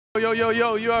Yo, yo,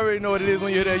 yo, you already know what it is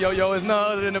when you hear that, yo, yo. It's none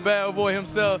other than the bad boy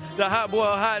himself, the hot boy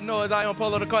of hot noise. I am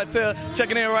Polo the Cartel,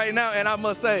 checking in right now, and I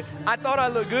must say, I thought I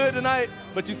looked good tonight,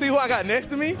 but you see who I got next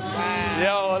to me?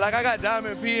 Wow. Yo, like I got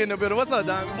Diamond P in the building. What's up,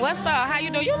 Diamond? What's up? How you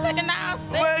doing? You looking all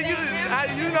sexy.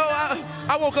 Well,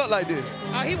 I woke up like this.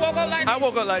 Oh, he woke up like this? I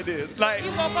woke up like this. Like, he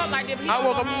woke up like this, but he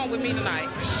won't go home with me tonight.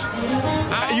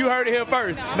 You heard it here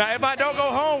first. Now, if I don't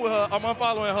go home with her, I'm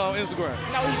unfollowing her on Instagram.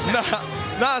 No, he's not.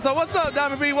 Nah, so what's up,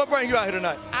 Diamond P? What bring you out here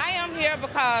tonight? I am here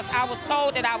because I was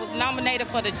told that I was nominated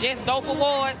for the Just Dope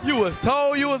Awards. You was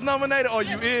told you was nominated, or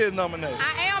you is nominated?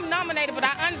 I am nominated, but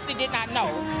I honestly did not know.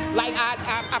 Like, I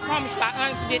promise you, I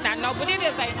honestly did not know. But it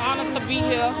is an honor to be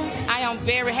here. I am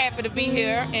very happy to be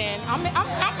here, and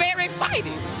I'm very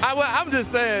excited. I'm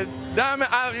just saying, Diamond,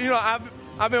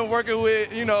 I've been working with,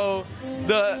 the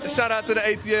shout out to the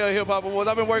ATL Hip Hop Awards.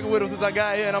 I've been working with them since I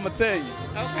got here, and I'm going to tell you.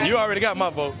 Okay. You already got my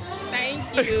vote. Thank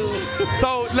you.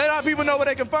 So let our people know where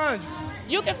they can find you.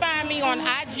 You can find me on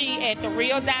IG at The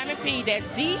Real Diamond P. That's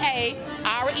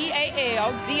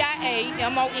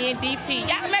DaRealDiamondP.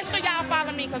 Y'all make sure y'all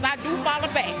follow me because I do follow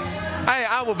back. Hey,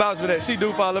 I will vouch for that. She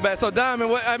do follow back. So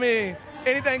Diamond,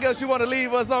 anything else you want to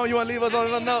leave us on? You want to leave us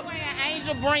on a note?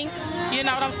 Angel Brinks, you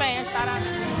know what I'm saying? Shout out to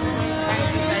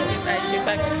Angel Brinks.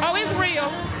 Thank you. Oh, it's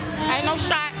real. Ain't no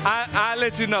shots. I'll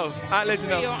let you know.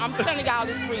 I'm telling y'all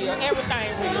it's real.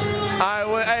 Everything real. All right,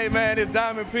 well, hey, man, it's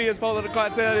Diamond P. It's Polo the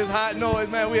Cartel. It's Hot Noise,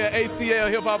 man. We at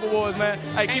ATL Hip Hop Awards, man.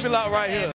 Hey, keep it locked right here.